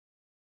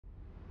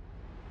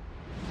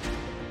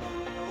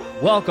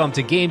Welcome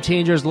to Game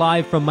Changers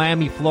live from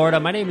Miami, Florida.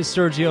 My name is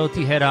Sergio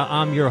Tejeda.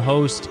 I'm your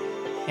host.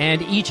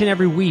 And each and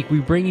every week, we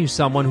bring you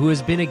someone who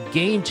has been a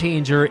game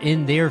changer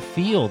in their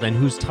field and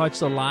who's touched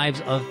the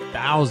lives of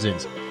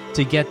thousands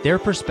to get their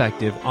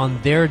perspective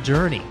on their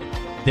journey,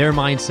 their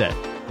mindset,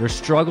 their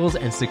struggles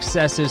and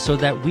successes so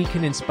that we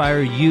can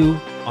inspire you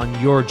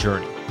on your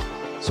journey.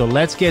 So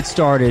let's get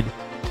started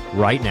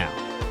right now.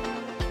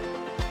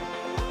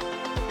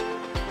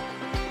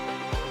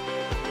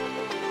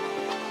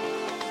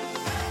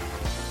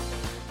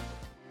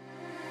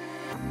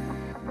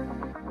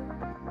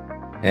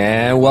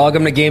 And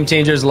welcome to Game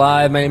Changers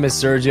Live. My name is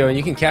Sergio, and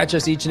you can catch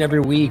us each and every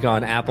week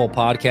on Apple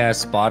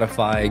Podcasts,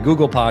 Spotify,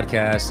 Google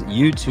Podcasts,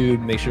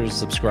 YouTube. Make sure to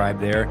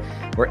subscribe there,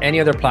 or any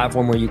other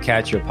platform where you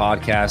catch your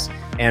podcasts.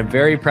 And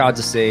very proud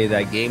to say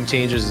that Game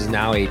Changers is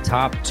now a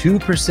top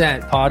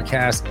 2%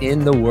 podcast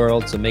in the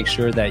world. So make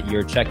sure that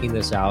you're checking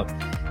this out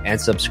and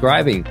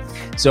subscribing.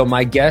 So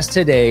my guest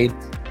today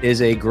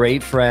is a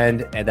great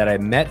friend that I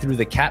met through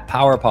the Cat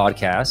Power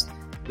podcast.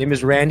 His name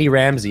is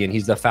Ramsey, and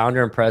he's the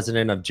founder and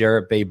president of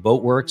Jarrett Bay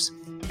Boat Works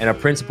and a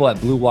principal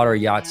at Blue Water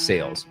Yacht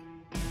Sales.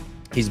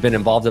 He's been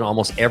involved in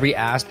almost every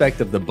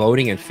aspect of the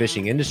boating and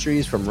fishing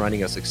industries, from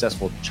running a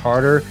successful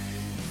charter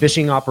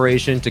fishing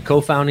operation to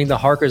co-founding the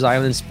Harkers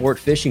Island Sport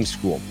Fishing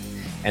School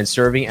and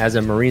serving as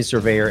a marine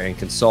surveyor and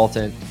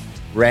consultant.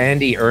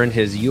 Randy earned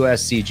his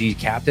USCG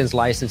captain's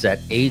license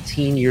at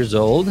 18 years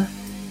old,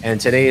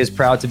 and today is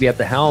proud to be at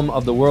the helm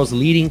of the world's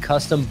leading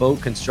custom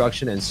boat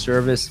construction and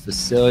service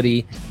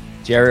facility,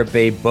 Jarrett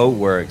Bay Boat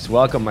Works.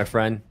 Welcome, my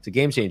friend, to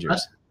Game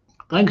Changers.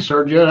 Thanks,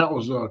 Sergio. That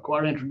was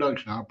quite an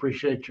introduction. I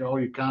appreciate all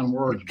your kind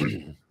words. But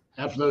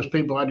after those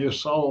people I just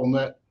saw on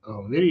that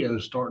video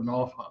starting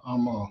off,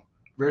 I'm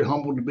very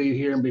humbled to be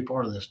here and be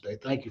part of this day.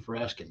 Thank you for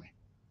asking me.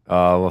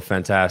 Oh, well,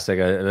 fantastic.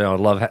 I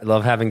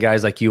love having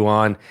guys like you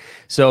on.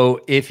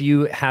 So if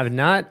you have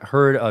not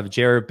heard of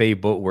Jarrett Bay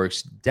Boat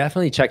Works,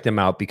 definitely check them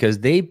out, because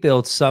they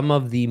built some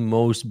of the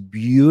most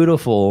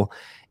beautiful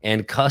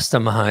and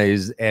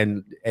customized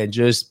and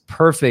just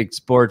perfect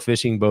sport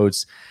fishing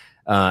boats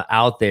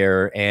out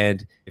there.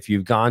 And if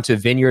you've gone to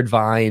Vineyard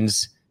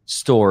Vines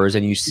stores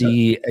and you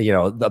see,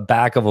 the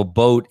back of a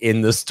boat in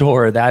the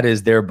store, that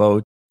is their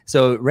boat.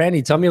 So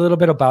Randy, tell me a little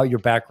bit about your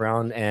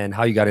background and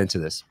how you got into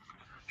this.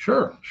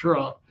 Sure.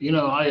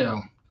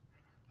 I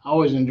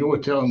always enjoy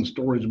telling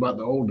stories about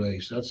the old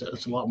days.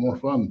 That's a lot more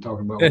fun than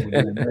talking about what we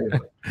do today.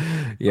 But,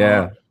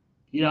 yeah.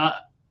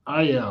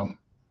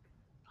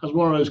 I was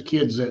one of those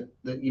kids that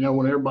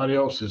when everybody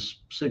else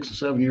is 6 or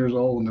 7 years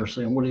old and they're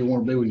saying, "What do you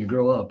want to be when you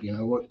grow up?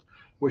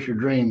 What's your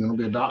dream? You want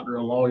to be a doctor,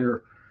 a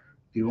lawyer?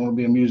 Do you want to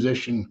be a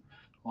musician?"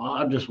 Well,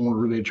 I just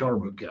wanted to be a charter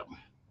boat captain.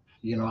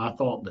 I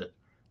thought that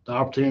the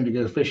opportunity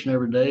to go fishing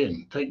every day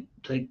and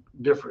take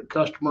different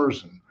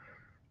customers and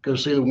go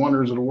see the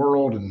wonders of the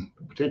world and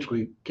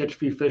potentially catch a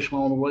few fish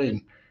along the way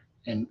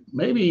and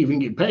maybe even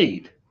get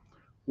paid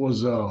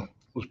was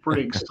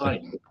pretty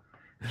exciting.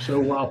 So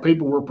while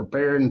people were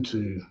preparing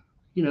to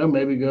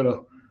maybe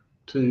go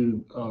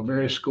to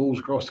various schools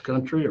across the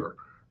country or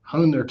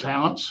hone their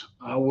talents,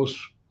 I was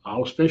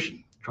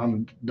fishing,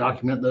 trying to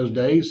document those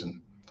days,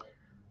 and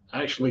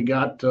actually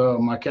got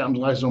my captain's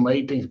license on my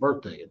 18th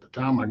birthday. At the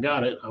time I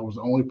got it, I was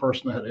the only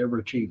person that had ever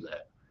achieved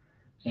that.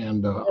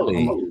 And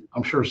Really?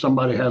 I'm sure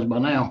somebody has by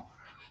now.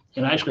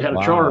 And I actually had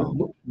a charter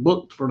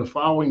booked for the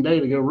following day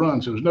to go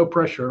run, so there was no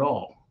pressure at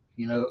all.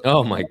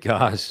 Oh my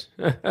gosh.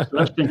 So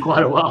that's been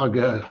quite a while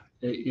ago.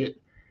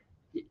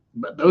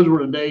 But those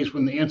were the days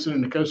when the ensign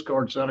and the Coast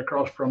Guard sat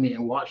across from you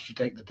and watched you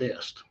take the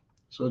test.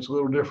 So it's a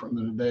little different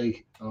than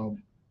today,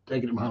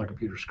 taking it behind a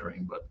computer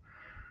screen. But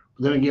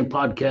then again,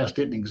 podcast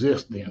didn't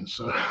exist then.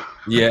 So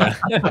yeah,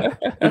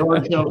 I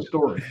already tell the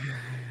story.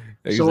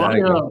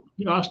 Exactly. So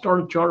I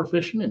started charter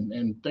fishing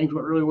and things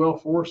went really well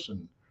for us.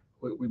 And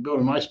we built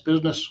a nice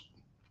business.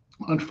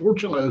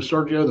 Unfortunately,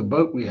 Sergio, the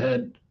boat we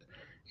had,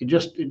 it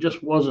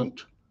just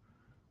wasn't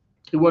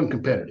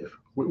competitive.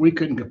 We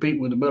couldn't compete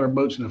with the better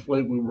boats in the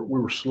fleet. We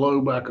were slow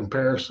by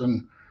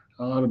comparison.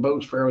 The boat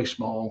was fairly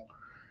small.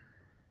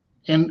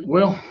 And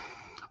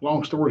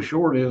long story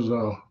short is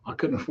I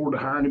couldn't afford to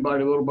hire anybody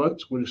to build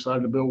boats. We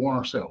decided to build one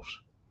ourselves.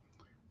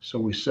 So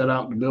we set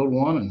out to build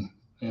one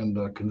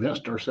and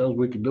convinced ourselves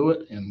we could do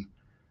it. And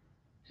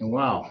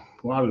wow,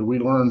 did we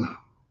learn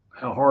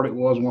how hard it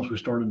was once we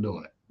started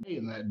doing it.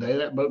 In that day,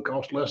 that boat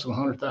cost less than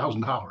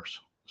 $100,000.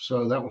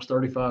 So that was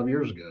 35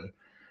 years ago.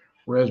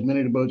 Whereas many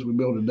of the boats we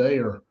build today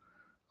are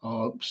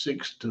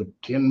 $6 to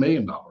 $10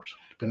 million,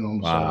 depending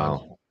on the size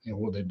and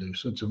what they do.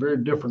 So it's a very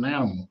different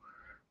animal.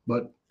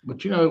 But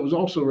it was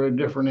also very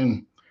different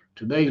in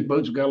today's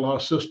boats. Got a lot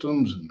of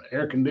systems and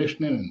air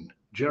conditioning and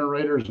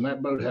generators, and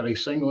that boat had a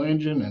single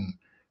engine. And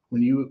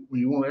when you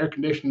want air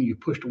conditioning, you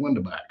push the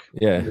window back.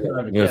 Yeah,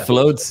 it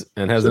floats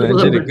and has an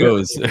engine. It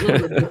goes. It's a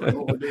little bit different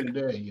what we do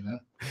today,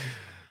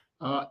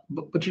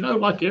 But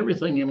like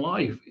everything in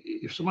life,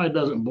 if somebody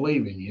doesn't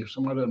believe in you, if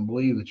somebody doesn't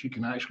believe that you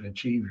can actually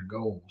achieve your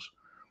goals,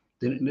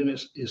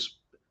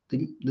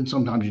 then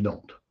sometimes you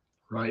don't,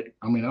 right?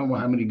 I mean, I don't know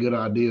how many good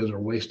ideas are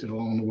wasted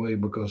along the way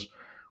because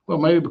Well,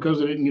 maybe because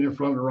they didn't get in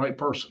front of the right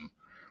person.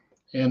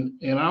 And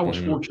I was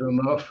Hmm. fortunate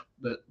enough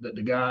that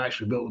the guy I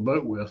actually built the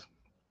boat with,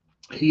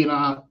 he and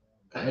I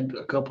had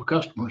a couple of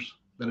customers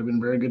that have been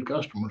very good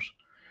customers,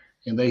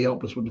 and they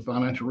helped us with the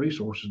financial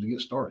resources to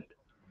get started.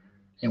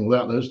 And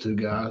without those two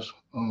guys,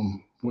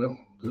 well,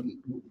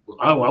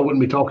 I wouldn't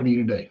be talking to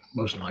you today,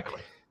 most likely.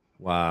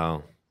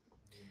 Wow.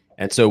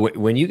 And so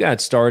when you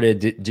got started,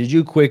 did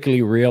you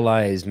quickly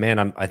realize,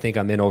 man, I think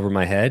I'm in over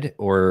my head,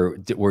 or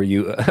were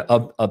you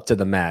up to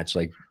the match?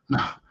 Like,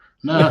 No,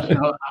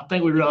 no, I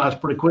think we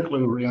realized pretty quickly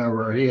we were in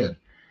over our head.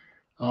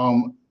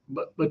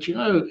 But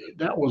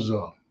that was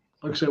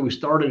like I said, we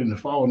started in the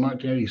fall of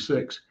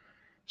 1986,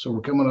 so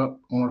we're coming up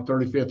on our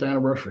 35th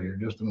anniversary here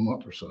just in a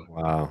month or so.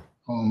 wow.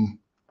 Um,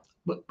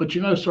 but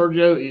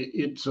Sergio,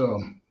 it's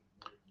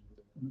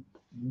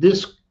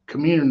this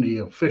community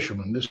of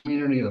fishermen, this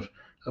community of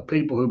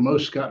people who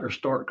most got their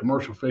start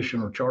commercial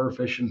fishing or charter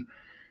fishing,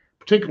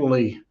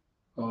 particularly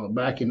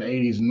back in the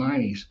 80s and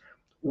 90s,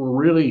 were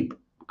really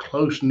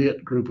close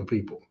knit group of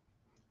people.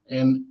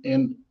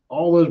 And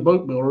all those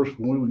boat builders,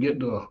 when we would get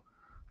to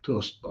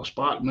a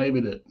spot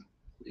maybe that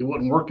it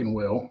wasn't working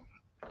well,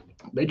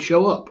 they'd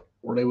show up,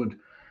 or they would,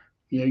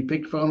 you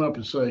pick the phone up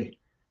and say,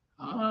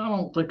 "I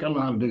don't think I know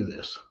how to do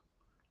this,"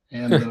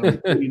 and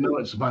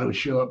somebody would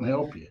show up and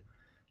help you.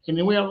 And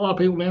then we had a lot of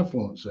people to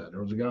influence that.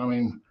 There was a guy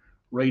named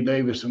Ray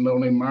Davis and a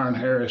named Myron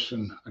Harris,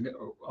 and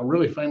a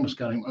really famous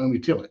guy named Omi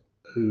Tillett,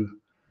 who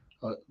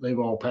they've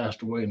all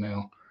passed away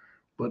now.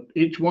 But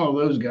each one of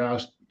those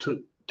guys took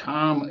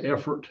time,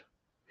 effort,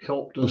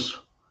 helped us,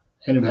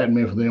 and if it hadn't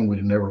been for them, we'd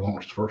have never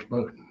launched the first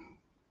boat.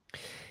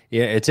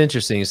 Yeah, it's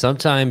interesting.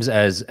 Sometimes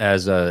as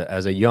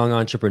a young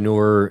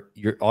entrepreneur,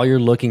 all you're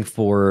looking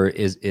for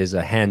is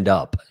a hand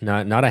up,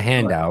 not a Right.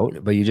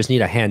 handout, but you just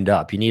need a hand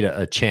up. You need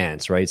a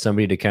chance, right?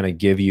 Somebody to kind of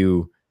give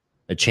you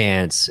a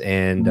chance,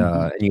 Mm-hmm.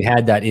 and you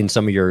had that in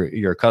some of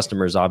your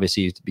customers,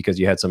 obviously, because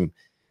you had some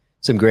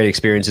great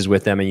experiences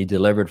with them and you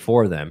delivered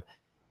for them.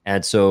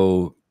 And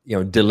so,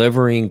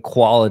 delivering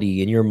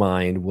quality in your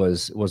mind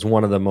was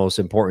one of the most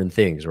important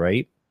things,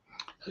 right?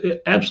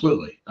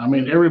 Absolutely. I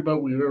mean, every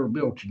boat we've ever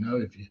built,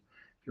 if you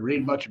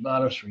read much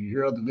about us or you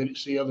hear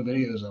see other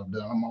videos I've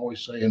done, I'm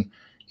always saying,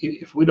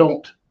 if we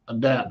don't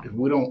adapt, if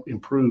we don't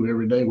improve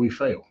every day, we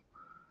fail.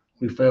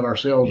 We fail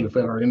ourselves, Yeah. we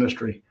fail our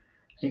industry,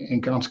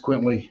 and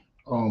consequently,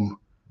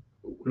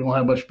 we don't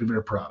have much to be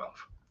very proud of.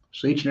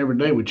 So each and every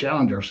day, we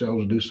challenge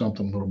ourselves to do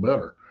something a little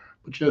better.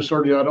 But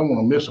Sergio, I don't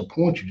want to miss a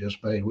point you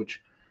just made, which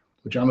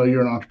I know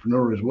you're an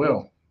entrepreneur as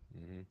well.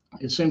 Mhm.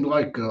 It seemed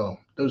like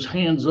those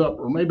hands up,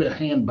 or maybe a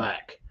hand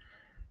back.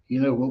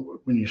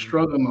 When you're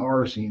struggling the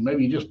hardest, and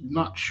maybe you're just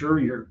not sure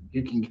you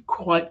can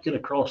quite get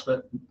across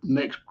that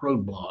next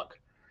roadblock.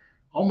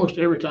 Almost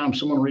every time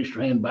someone reached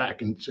their hand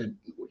back and said,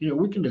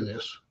 we can do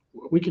this,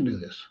 we can do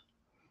this,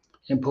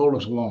 and pulled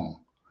us along.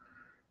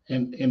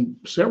 And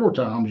several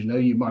times,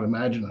 you might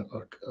imagine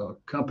a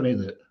company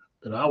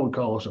that I would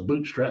call us a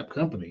bootstrap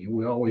company.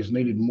 We always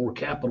needed more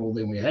capital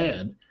than we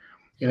had,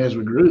 and as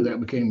we grew, that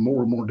became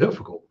more and more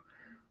difficult.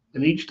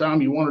 And each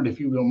time you wondered if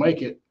you were going to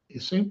make it,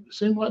 it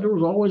seemed like there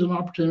was always an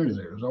opportunity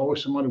there. There was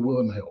always somebody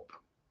willing to help.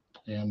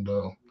 And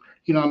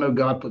I know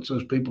God puts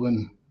those people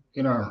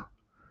in our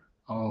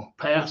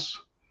paths,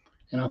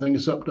 and I think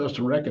it's up to us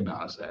to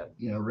recognize that.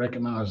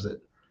 Recognize that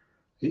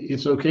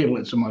it's okay to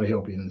let somebody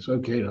help you, and it's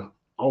okay to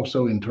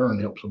also in turn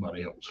help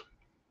somebody else.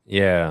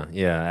 Yeah,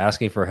 yeah.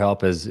 Asking for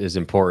help is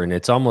important.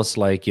 It's almost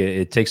like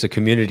it takes a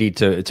community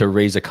to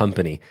raise a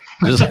company,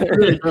 just It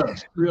really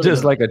does. It really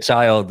just does. like a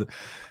child.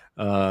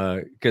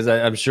 Because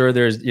I'm sure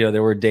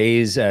there were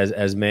days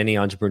as many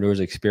entrepreneurs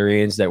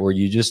experience that where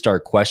you just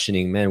start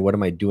questioning, man, what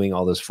am I doing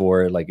all this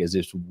for? Like, is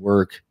this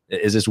work?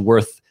 Is this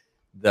worth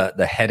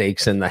the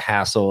headaches and the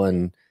hassle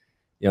and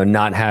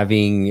not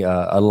having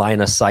a line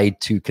of sight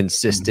to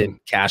consistent Hmm.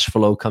 cash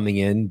flow coming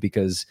in?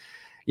 Because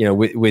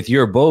with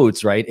your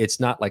boats, right, it's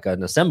not like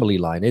an assembly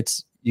line.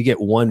 It's you get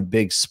one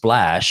big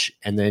splash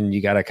and then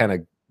you got to kind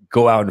of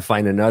go out and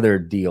find another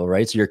deal,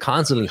 right? So you're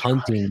constantly That's right.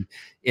 hunting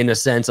in a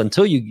sense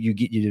until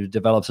you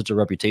develop such a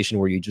reputation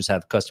where you just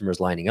have customers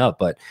lining up.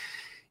 But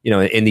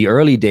in the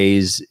early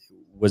days,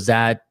 was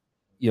that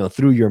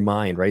through your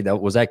mind, right?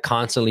 That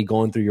constantly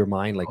going through your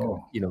mind, like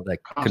Oh,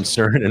 that constantly.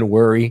 concern and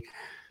worry.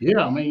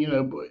 Yeah, I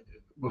mean,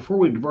 before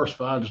we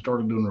diversified and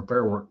started doing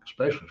repair work,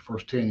 especially the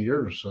first 10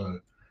 years or so,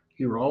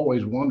 you were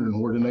always wondering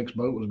where the next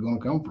boat was going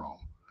to come from,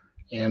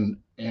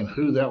 and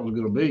who that was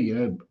going to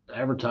be.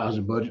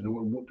 Advertising budget. There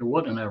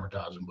wasn't an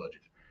advertising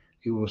budget.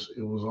 It was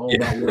all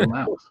about word Yeah. of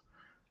mouth.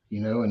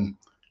 And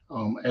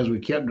as we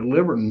kept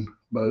delivering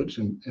boats,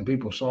 and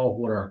people saw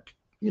what our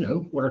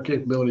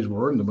capabilities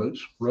were, and the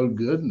boats rode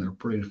good and they're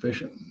pretty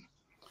efficient, and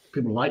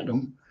people liked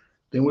them.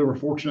 Then we were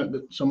fortunate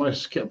that somebody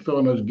kept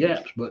filling those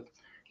gaps. But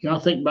I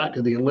think back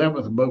to the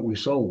 11th boat we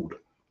sold.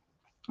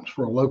 It's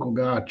for a local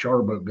guy, a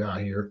charter boat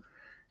guy here,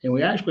 and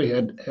we actually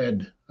had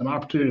an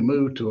opportunity to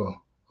move to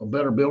a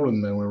better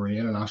building than we were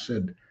in. And I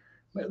said,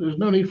 "Man, there's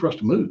no need for us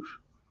to move.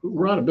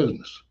 We're out of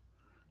business.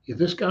 If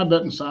this guy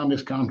doesn't sign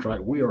this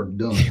contract, we are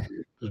done.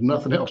 There's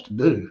nothing else to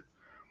do."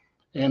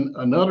 And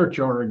another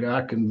charter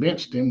guy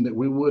convinced him that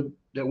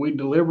we'd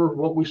deliver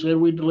what we said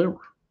we'd deliver.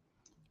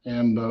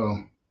 And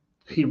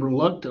he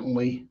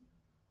reluctantly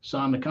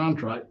signed the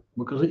contract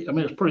because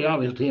it's pretty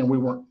obvious to him we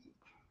weren't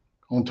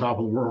on top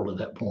of the world at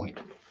that point.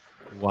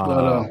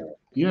 Wow.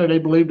 But they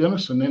believed in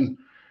us, and then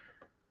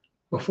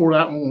before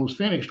that one was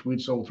finished,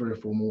 we'd sold 3 or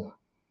 4 more.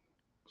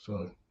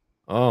 So.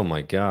 Oh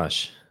my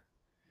gosh.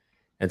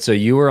 And so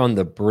you were on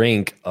the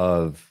brink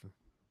of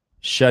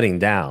shutting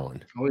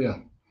down. Oh yeah,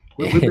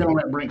 we've been on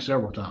that brink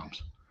several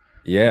times.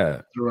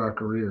 Yeah. Through our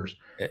careers,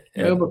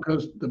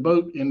 because the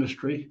boat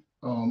industry,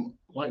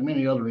 like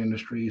many other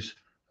industries,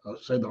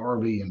 say the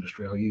RV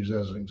industry, I'll use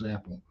as an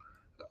example.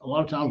 A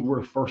lot of times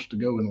we're first to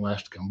go and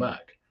last to come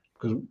back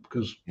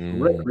because the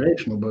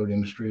recreational boat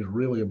industry is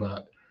really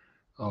about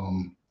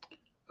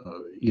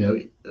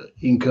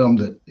income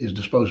that is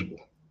disposable,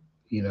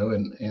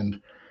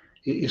 and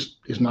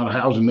it's not a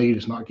housing need.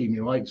 It's not keeping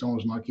your lights on.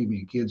 It's not keeping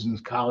your kids in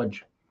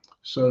college.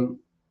 So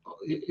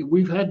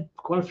we've had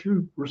quite a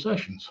few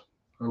recessions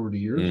over the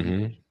years.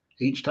 Mm-hmm.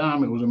 Each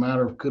time it was a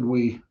matter of could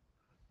we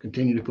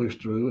continue to push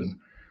through,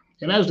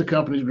 and as the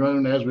company's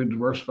grown, as we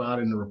diversified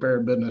in the repair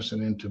business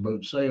and into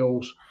boat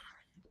sales,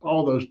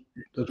 all those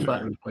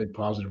factors played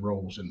positive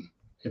roles in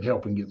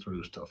helping get through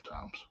those tough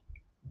times.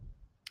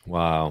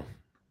 Wow.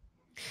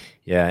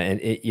 Yeah, and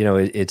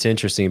it's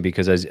interesting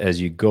because as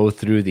you go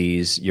through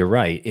these, you're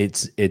right.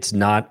 It's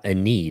not a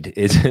need.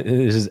 This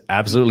is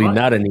absolutely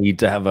not a need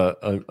to have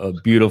a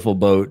beautiful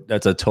boat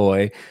that's a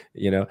toy.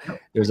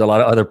 There's a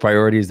lot of other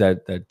priorities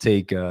that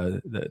take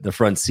the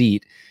front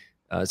seat.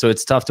 So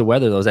it's tough to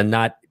weather those, and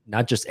not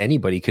just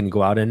anybody can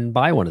go out and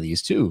buy one of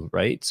these too,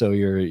 right? So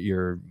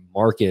your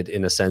market,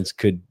 in a sense,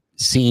 could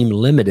seem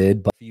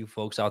limited, but few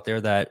folks out there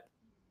that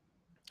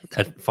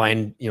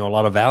find a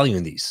lot of value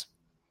in these.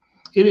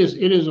 It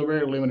is a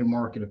very limited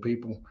market of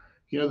people.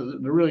 The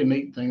really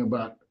neat thing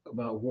about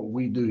what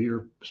we do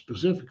here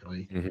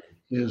specifically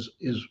is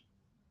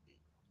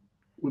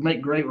we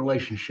make great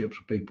relationships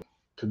with people.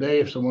 Today,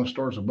 if someone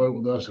starts a boat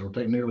with us, it'll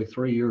take nearly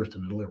 3 years to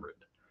deliver it.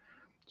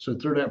 So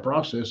through that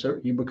process,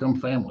 you become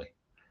family.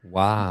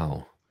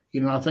 Wow.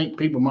 I think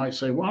people might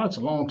say, well, it's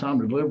a long time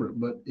to deliver it.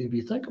 But if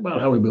you think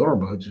about how we build our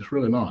boats, it's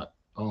really not.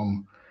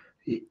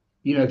 If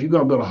you're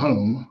going to build a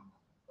home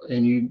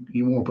and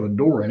you want to put a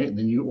door in it,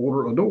 then you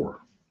order a door.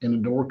 And the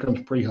door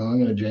comes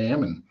pre-hung in a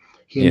jamb and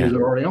hinges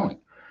are already on it.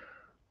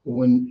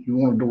 When you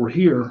want a door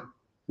here,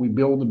 we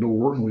build the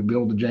door and we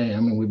build the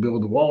jamb and we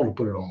build the wall to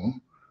put it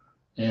on.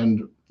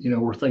 And,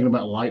 we're thinking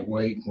about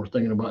lightweight, and we're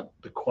thinking about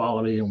the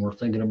quality, and we're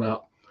thinking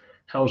about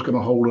how it's going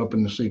to hold up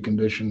in the sea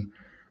condition.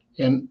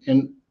 And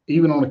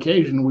even on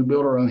occasion, we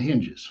build our own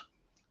hinges.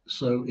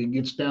 So it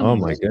gets down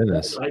to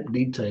the type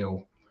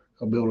detail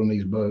of building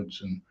these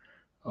boats. And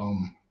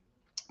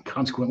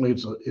consequently,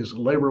 it's a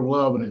labor of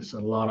love, and it's a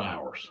lot of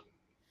hours.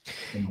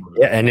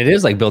 Yeah, and it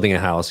is like building a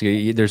house.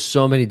 There's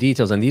so many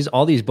details, and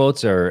all these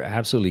boats are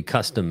absolutely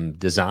custom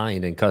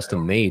designed and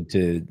custom made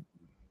to,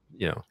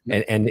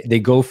 and they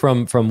go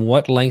from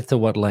what length to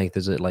what length?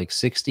 Is it like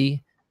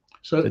 60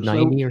 to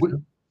 90 or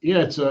something?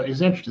 Yeah, it's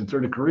interesting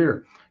through the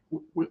career.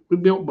 We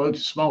built boats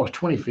as small as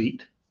 20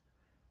 feet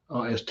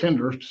as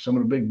tenders to some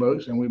of the big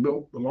boats, and we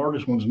built the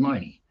largest ones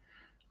 90.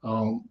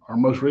 Our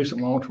most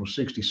recent launch was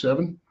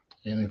 67,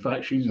 and in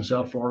fact, she's in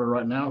South Florida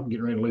right now,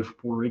 getting ready to leave for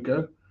Puerto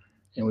Rico.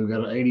 And we've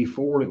got an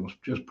 84 that was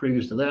just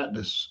previous to that.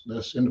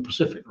 That's in the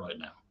Pacific right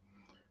now.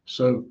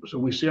 So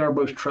we see our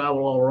boats travel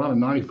all around.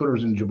 And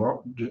 90-footers in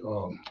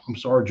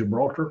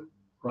Gibraltar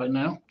right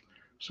now.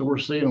 So we're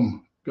seeing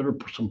them go to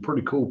some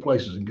pretty cool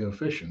places and go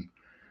fishing.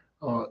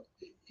 But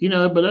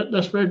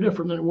that's very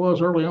different than it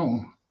was early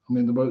on. I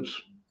mean, the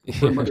boats were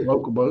pretty much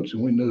local boats,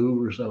 and we knew who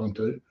we were selling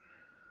to.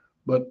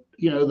 But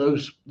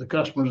the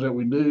customers that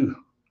we do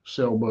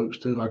sell boats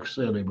to, like I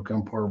said, they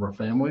become part of our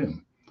family,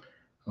 and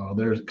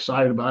they're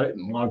excited about it,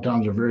 and a lot of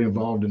times they're very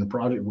involved in the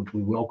project, which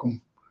we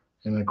welcome.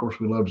 And then, of course,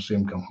 we love to see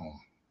them come home.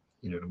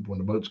 When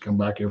the boats come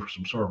back here for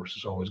some service,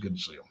 it's always good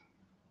to see them.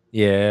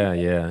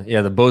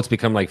 Yeah. The boats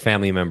become like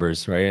family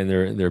members, right? And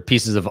they're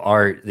pieces of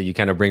art that you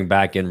kind of bring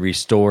back and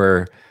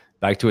restore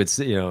back to its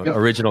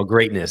original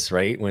greatness,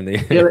 right? When they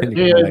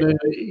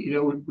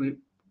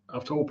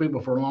I've told people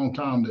for a long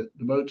time that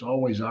the boat's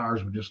always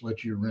ours. We just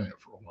let you rent it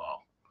for a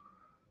while,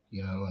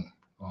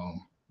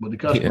 but the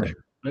customers.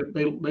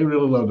 They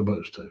really love the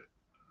boats too.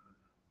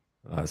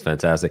 Oh, that's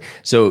fantastic.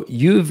 So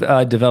you've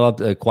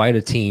developed quite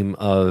a team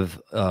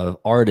of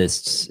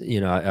artists,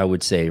 I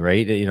would say,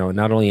 right?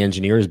 Not only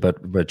engineers,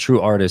 but true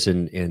artists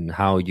in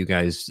how you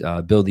guys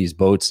build these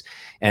boats.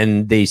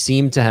 And they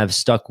seem to have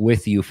stuck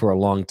with you for a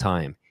long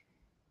time.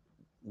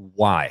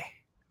 Why?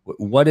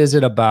 What is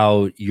it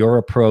about your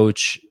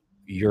approach,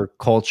 your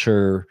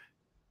culture,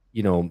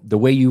 the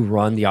way you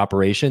run the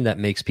operation that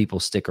makes people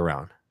stick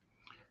around?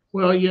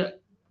 Well, yeah.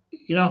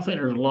 I think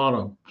there's a lot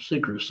of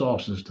secret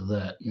sauces to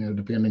that,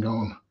 depending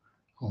on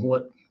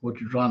what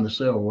you're trying to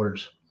sell, whether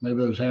it's maybe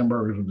those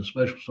hamburgers with the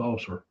special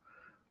sauce or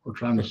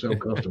trying to sell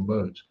custom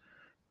boats.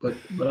 But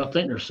I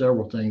think there's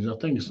several things. I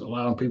think it's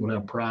allowing people to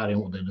have pride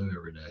in what they do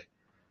every day.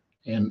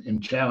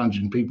 and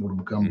challenging people to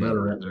become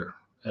better at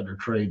their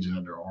trades and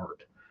at their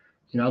art.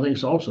 I think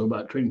it's also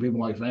about treating people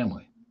like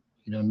family.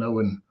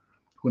 Knowing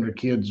when their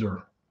kids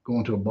are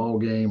going to a ball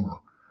game,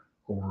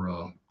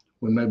 or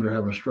when maybe they're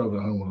having a struggle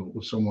at home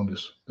with someone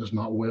that's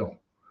not well.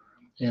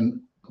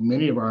 And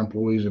many of our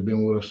employees have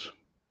been with us.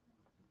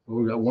 Well,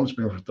 we've got one that's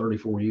been for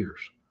 34 years.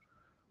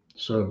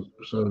 So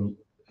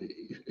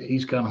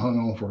he's kind of hung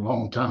on for a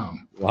long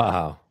time.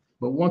 Wow.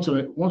 But once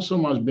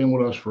somebody's been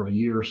with us for a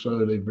year or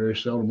so, they very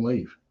seldom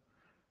leave.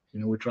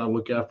 We try to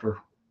look after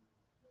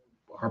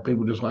our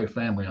people just like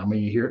family. I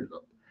mean, you hear it,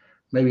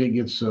 maybe it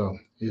gets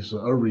it's an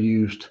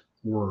overused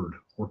word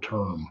or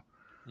term,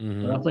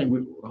 but I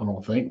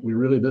don't think we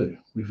really do.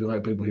 We feel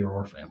like people here are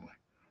our family,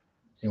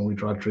 and we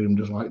try to treat them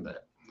just like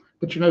that.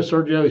 But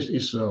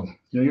Sergio,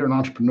 you're an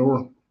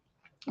entrepreneur.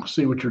 I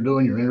see what you're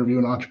doing. You're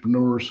interviewing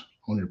entrepreneurs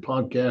on your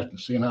podcast and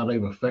seeing how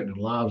they've affected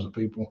the lives of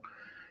people.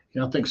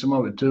 I think some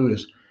of it too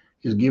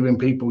is giving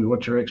people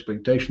what your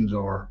expectations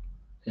are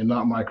and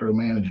not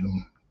micromanaging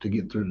them to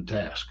get through the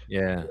task.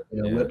 Yeah.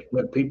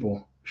 Let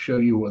people show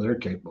you what they're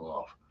capable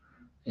of.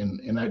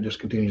 And that just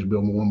continues to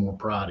build more and more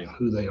pride in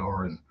who they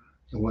are and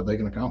what they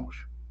can accomplish.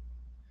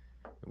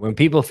 When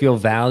people feel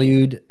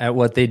valued at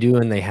what they do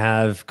and they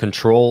have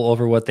control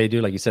over what they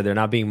do, like you said, they're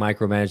not being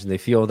micromanaged, and they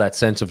feel that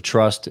sense of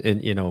trust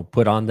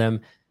put on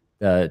them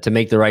to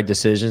make the right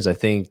decisions. I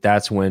think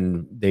that's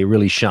when they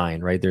really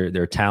shine, right?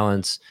 Their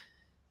talents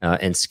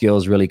and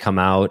skills really come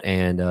out,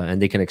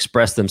 and they can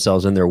express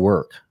themselves in their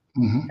work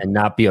and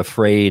not be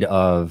afraid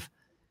of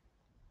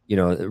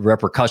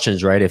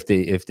repercussions, right?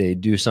 If they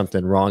do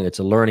something wrong, it's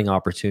a learning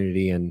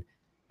opportunity, and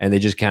they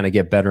just kind of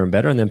get better and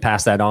better, and then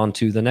pass that on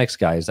to the next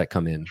guys that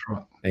come in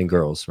and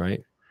girls,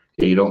 right?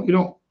 Yeah,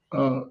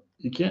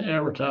 you can't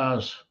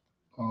advertise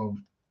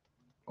on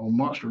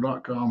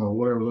monster.com or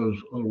whatever those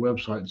other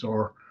websites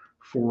are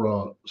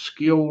for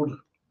skilled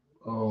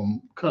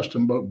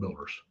custom boat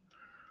builders.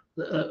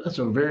 That's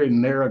a very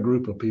narrow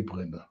group of people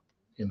in the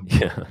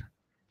boat.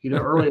 Yeah.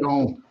 Early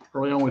on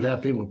we'd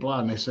have people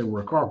apply and they say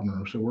we're a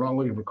carpenter. So we're not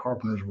looking for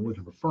carpenters, we're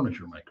looking for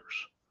furniture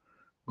makers,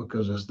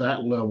 because it's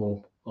that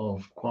level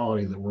of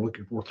quality that we're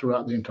looking for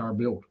throughout the entire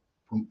build,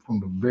 from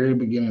the very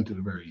beginning to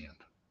the very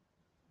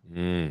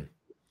end.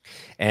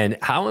 And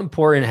how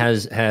important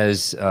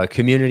has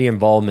community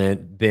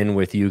involvement been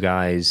with you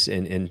guys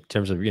in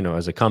terms of,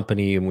 as a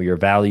company, and what your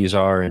values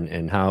are,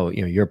 and how,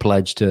 your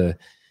pledge to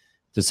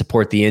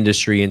support the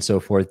industry and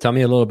so forth? Tell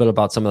me a little bit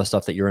about some of the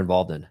stuff that you're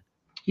involved in.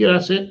 Yeah,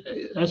 that's it.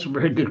 That's a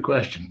very good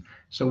question.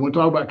 So when we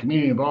talk about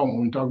community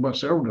involvement, we talk about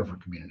several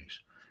different communities.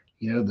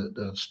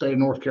 The state of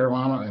North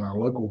Carolina and our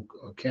local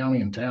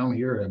county and town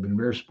here have been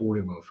very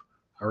supportive of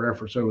our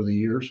efforts over the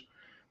years.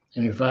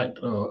 And in fact,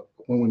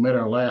 when we made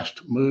our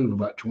last move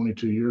about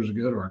 22 years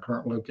ago to our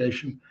current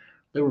location,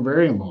 they were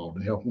very involved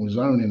in helping with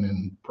zoning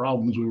and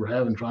problems we were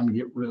having trying to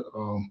get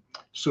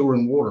sewer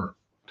and water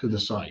to the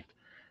site.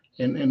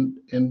 And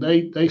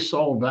they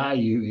saw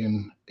value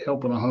in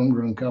helping a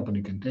homegrown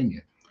company continue.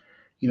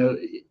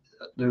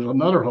 There's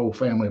another whole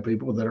family of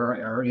people that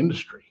are our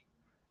industry,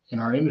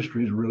 and our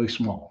industry is really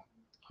small.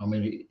 I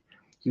mean,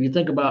 if you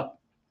think about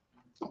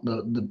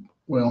the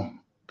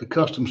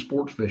custom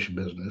sports fishing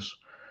business,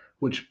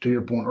 which, to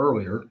your point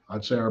earlier,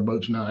 I'd say our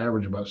boats now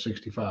average about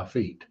 65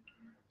 feet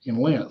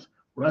in length.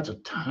 Well, that's a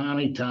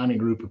tiny, tiny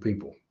group of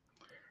people,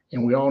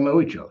 and we all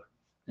know each other,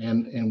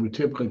 and we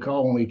typically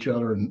call on each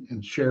other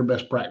and share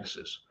best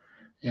practices,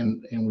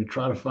 and we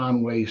try to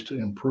find ways to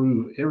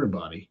improve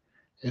everybody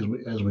as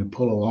we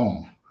pull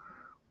along.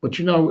 But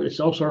it's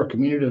also our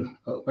community,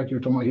 like you're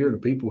talking about here, the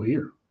people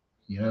here,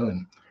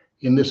 and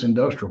in this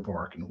industrial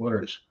park, and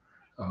whether it's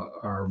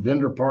our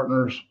vendor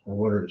partners or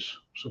whether it's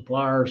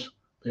suppliers,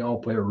 they all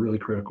play a really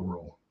critical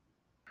role.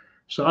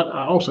 So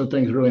I also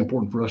think it's really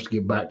important for us to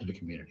give back to the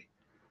community,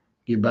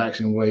 give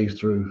back in ways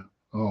through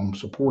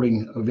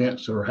supporting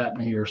events that are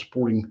happening here,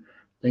 supporting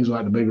things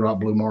like the Big Rock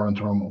Blue Marlin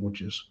Tournament,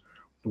 which is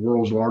the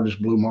world's largest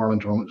blue marlin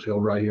tournament. It's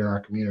held right here in our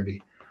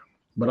community.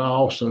 But I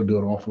also do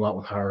an awful lot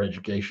with higher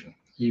education.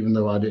 Even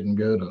though I didn't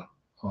go to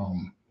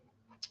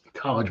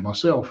college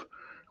myself,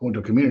 I went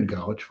to community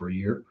college for a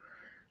year.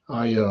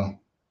 I'm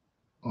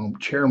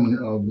chairman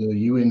of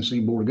the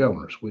UNC Board of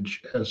Governors,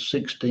 which has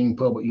 16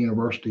 public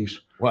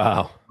universities.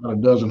 Wow. About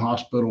a dozen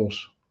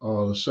hospitals,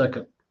 the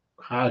second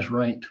highest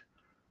ranked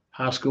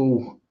high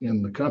school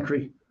in the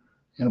country,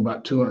 and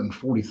about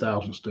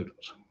 240,000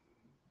 students.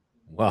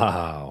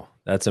 Wow.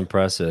 That's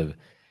impressive.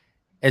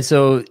 And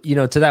so,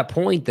 to that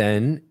point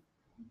then,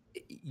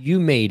 you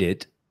made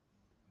it.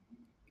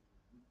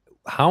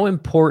 How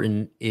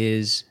important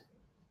is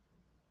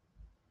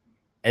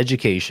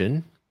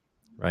education,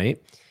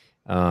 right?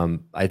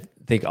 I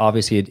think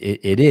obviously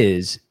it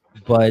is,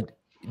 but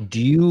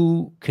do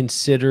you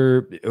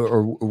consider,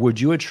 or would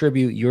you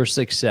attribute your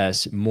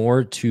success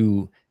more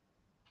to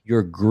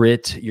your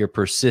grit, your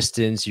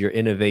persistence, your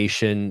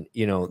innovation,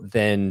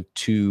 than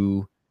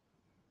to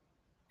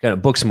kind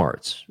of book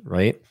smarts,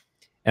 right?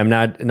 I'm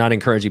not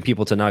encouraging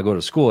people to not go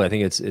to school. I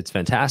think it's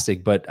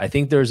fantastic, but I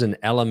think there's an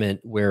element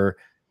where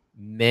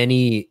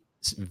many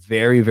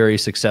very, very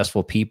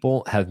successful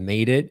people have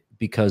made it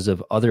because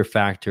of other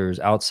factors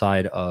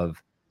outside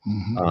of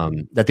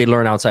that they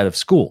learn outside of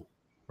school,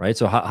 right?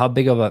 So how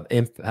big of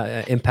an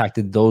impact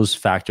did those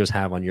factors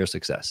have on your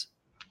success?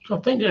 So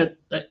I think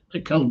that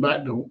it comes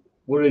back to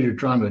what it is you're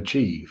trying to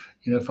achieve.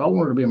 If I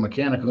wanted to be a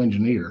mechanical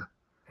engineer,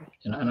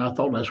 and I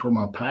thought that's where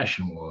my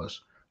passion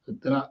was,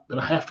 then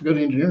I have to go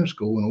to engineering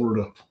school in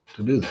order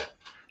to do that.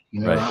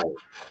 Right.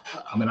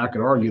 I mean, I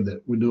could argue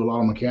that we do a lot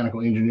of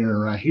mechanical engineering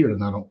right here,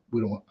 and I don't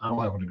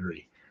have a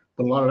degree,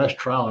 but a lot of that's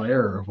trial and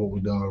error of what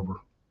we've done over,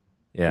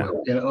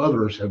 and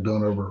others have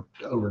done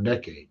over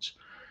decades.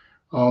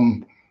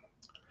 I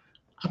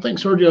think,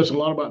 Sergio, it's a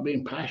lot about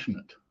being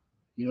passionate.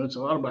 It's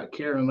a lot about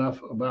caring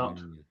enough about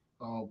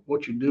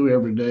what you do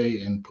every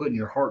day and putting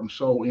your heart and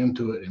soul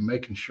into it and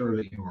making sure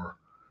that you are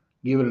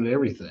giving it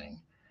everything.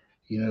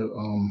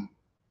 One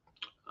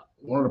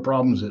of the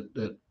problems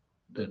that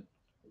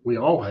we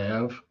all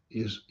have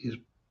is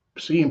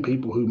seeing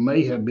people who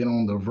may have been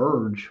on the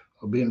verge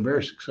of being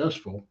very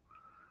successful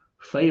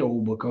fail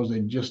because they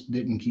just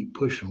didn't keep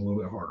pushing a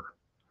little bit harder.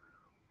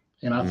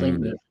 And I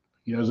think that,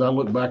 as I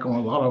look back on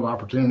a lot of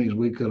opportunities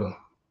we could have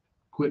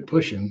quit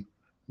pushing,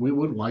 we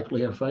would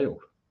likely have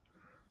failed.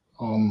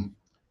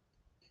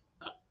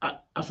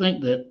 I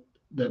think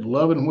that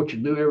loving what you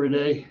do every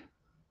day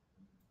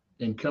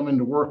and coming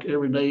to work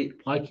every day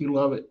like you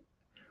love it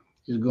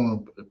is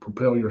going to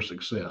propel your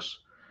success.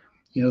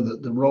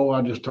 The role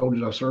I just told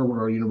you I serve with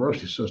our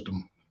university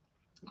system,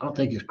 I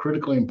think is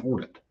critically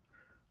important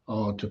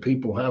to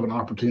people having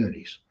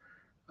opportunities.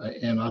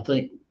 And I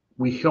think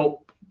we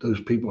help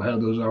those people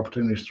have those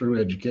opportunities through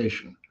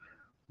education.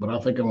 But I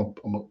think I'm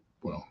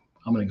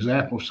an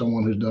example of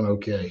someone who's done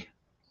okay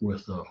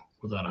without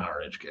a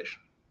higher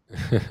education.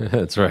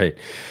 That's right.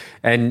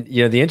 And,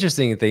 the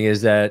interesting thing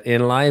is that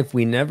in life,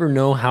 we never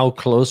know how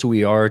close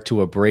we are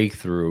to a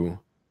breakthrough.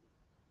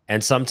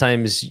 And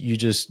sometimes you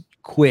just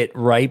quit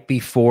right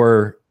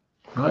before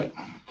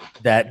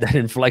that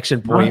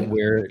inflection point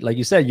where, like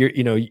you said,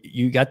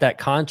 you got that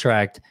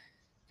contract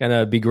kind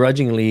of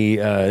begrudgingly,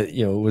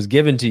 was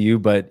given to you,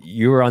 but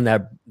you were on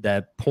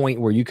that point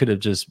where you could have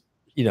just,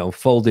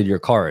 folded your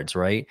cards,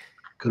 right?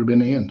 Could have been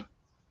the end.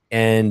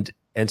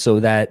 And so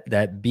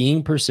that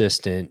being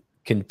persistent,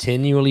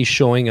 continually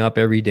showing up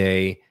every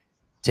day,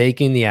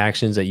 taking the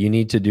actions that you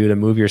need to do to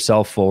move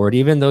yourself forward,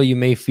 even though you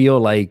may feel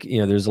like,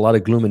 there's a lot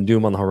of gloom and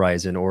doom on the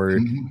horizon, or,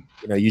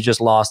 you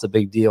just lost a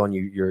big deal and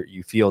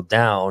you feel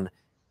down.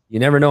 You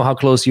never know how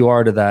close you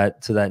are to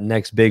that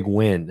next big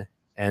win.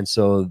 And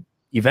so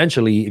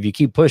eventually, if you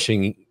keep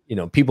pushing,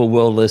 people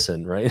will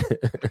listen, right?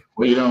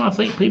 Well, I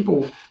think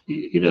people,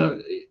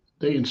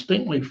 they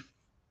instinctively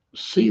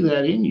see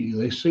that in you.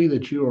 They see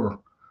that you are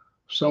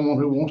someone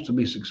who wants to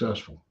be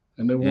successful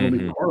and they want to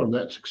be part of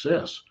that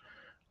success.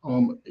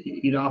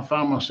 I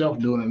find myself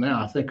doing it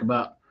now. I think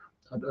about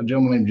a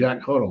gentleman named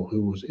Jack Huddle,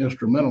 who was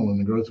instrumental in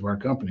the growth of our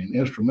company and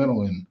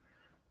instrumental in,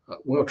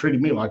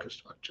 treated me like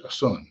a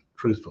son,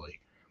 truthfully.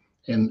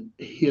 And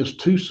his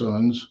two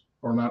sons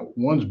are now,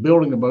 one's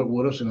building a boat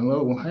with us and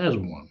another one has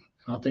one.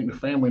 And I think the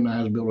family now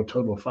has built a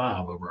total of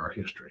 5 over our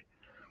history.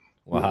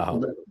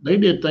 Wow. They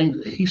did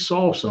things. He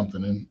saw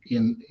something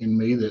in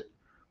me that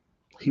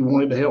he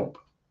wanted to help.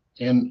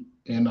 And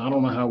I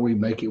don't know how we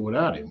make it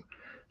without him.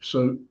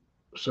 So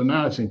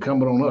now it's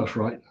incumbent on us,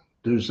 right?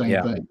 Do the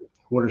same thing.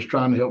 Whether it's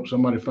trying to help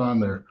somebody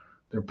find their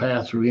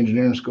path through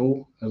engineering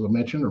school, as I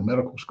mentioned, or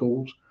medical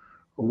schools,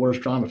 or whether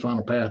it's trying to find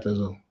a path as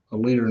a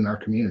leader in our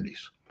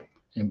communities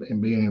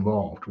and being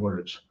involved, whether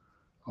it's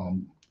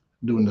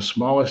doing the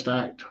smallest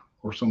act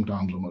or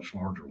sometimes a much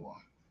larger one.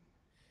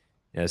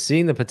 Yeah,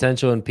 seeing the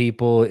potential in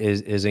people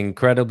is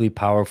incredibly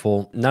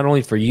powerful, not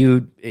only for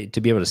you to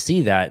be able to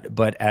see that,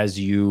 but as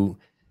you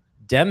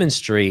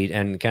demonstrate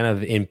and kind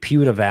of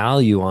impute a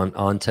value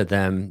onto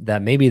them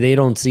that maybe they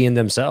don't see in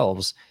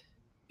themselves,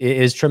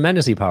 is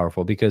tremendously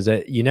powerful, because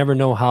you never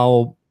know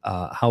how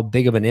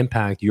big of an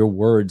impact your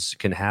words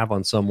can have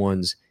on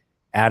someone's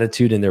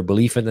attitude and their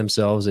belief in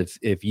themselves.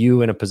 If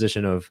you, in a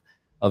position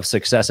of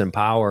success and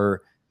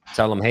power,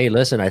 tell them, hey,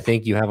 listen, I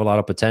think you have a lot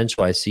of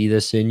potential. I see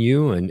this in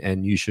you,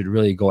 and you should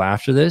really go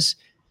after this.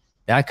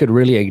 That could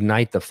really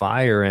ignite the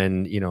fire.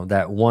 And,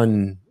 that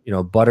one,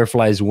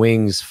 butterfly's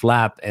wings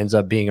flap ends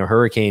up being a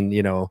hurricane,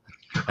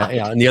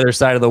 on the other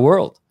side of the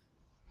world.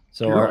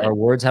 So our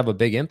words have a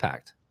big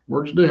impact.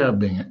 Words do have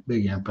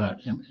big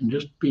impact. And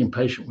just being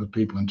patient with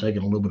people and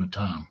taking a little bit of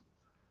time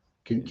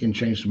can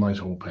change somebody's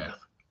whole path.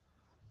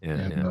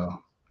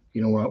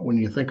 When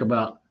you think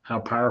about how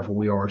powerful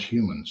we are as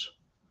humans,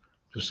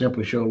 to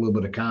simply show a little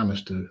bit of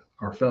kindness to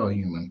our fellow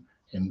human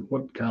and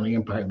what kind of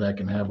impact that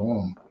can have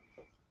on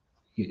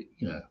them,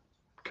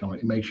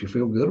 it makes you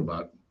feel good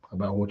about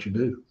what you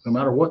do, no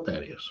matter what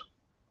that is.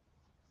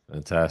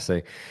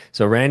 Fantastic.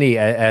 So Randy,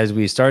 as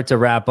we start to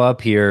wrap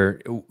up here,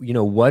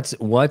 what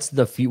does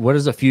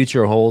the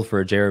future hold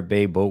for Jarrett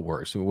Bay Boat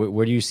Works?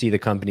 Where do you see the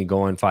company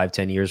going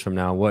 5-10 years from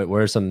now? What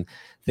are some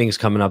things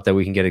coming up that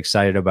we can get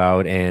excited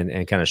about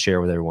and kind of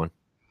share with everyone?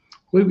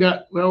 We've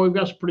got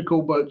some pretty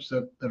cool boats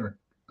that are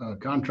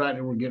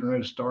contractor. We're getting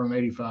ready to start an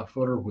 85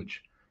 footer,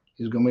 which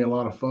is going to be a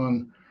lot of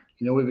fun.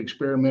 We've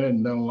experimented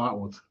and done a lot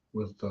with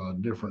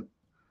different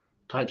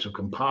types of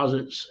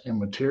composites and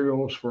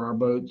materials for our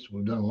boats.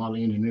 We've done a lot of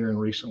engineering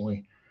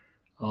recently.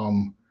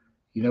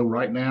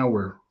 Right now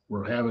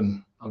we're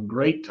having a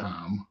great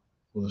time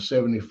with a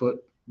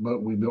 70-foot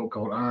boat we built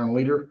called Iron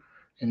Leader.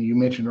 And you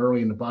mentioned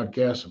early in the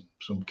podcast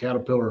some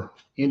Caterpillar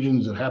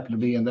engines that happen to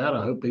be in that.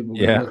 I hope people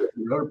go listen to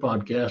the other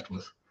podcast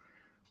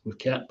with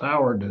Cat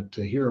Power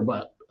to hear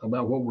about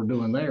what we're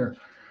doing there.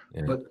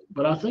 Yeah.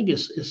 But I think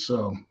it's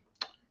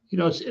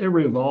ever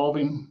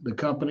evolving, the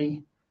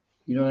company.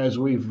 As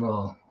we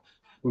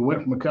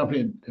went from a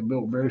company that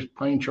built various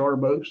plain charter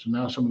boats to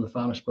now some of the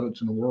finest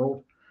boats in the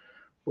world.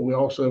 But we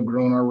also have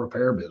grown our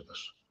repair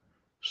business.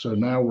 So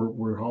now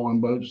we're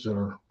hauling boats that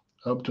are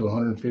up to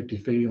 150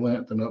 feet in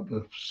length and up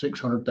to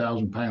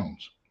 600,000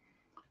 pounds.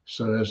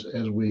 So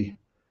as we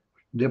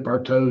dip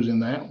our toes in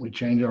that, we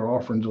change our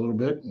offerings a little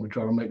bit. And we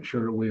try to make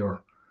sure that we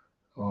are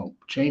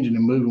changing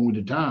and moving with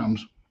the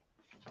times.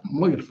 I'm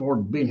looking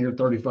forward to being here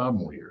 35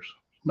 more years.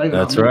 Maybe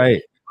that's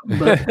right.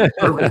 But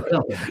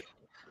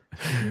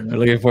we're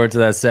looking forward to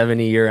that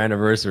 70-year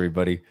anniversary,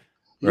 buddy.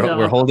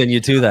 We're holding you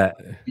to that.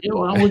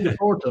 Well, I'm looking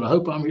forward to it. I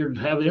hope I'm here to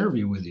have the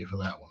interview with you for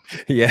that one.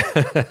 Yeah.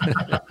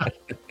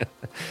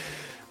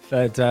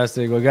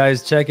 Fantastic. Well,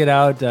 guys, check it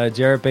out.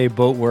 Jarrett Bay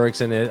Boat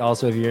Works. And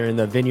also, if you're in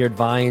the Vineyard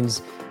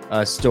Vines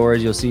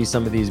storage, you'll see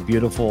some of these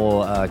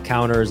beautiful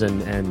counters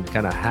and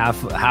kind of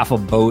half a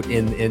boat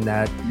in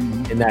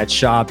that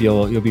shop.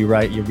 You'll be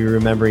right. You'll be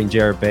remembering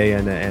Jarrett Bay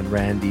and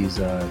Randy's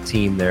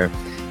team there.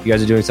 You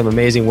guys are doing some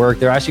amazing work.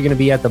 They're actually going to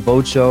be at the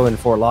boat show in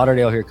Fort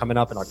Lauderdale here coming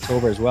up in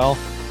October as well.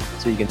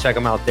 So you can check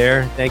them out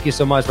there. Thank you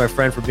so much, my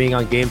friend, for being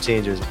on Game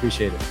Changers.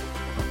 Appreciate it.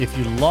 If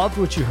you loved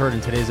what you heard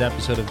in today's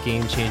episode of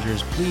Game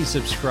Changers, please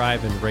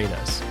subscribe and rate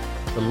us.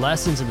 The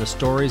lessons and the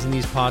stories in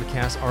these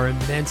podcasts are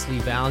immensely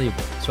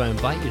valuable, so I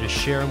invite you to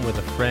share them with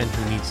a friend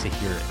who needs to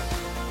hear it.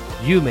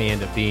 You may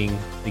end up being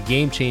the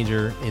game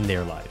changer in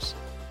their lives.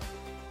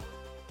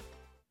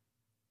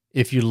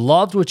 If you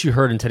loved what you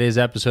heard in today's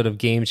episode of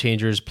Game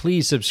Changers,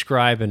 please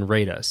subscribe and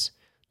rate us.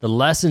 The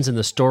lessons and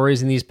the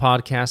stories in these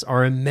podcasts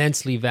are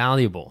immensely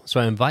valuable, so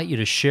I invite you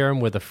to share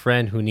them with a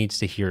friend who needs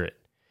to hear it.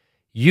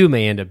 You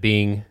may end up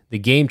being the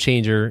game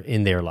changer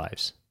in their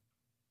lives.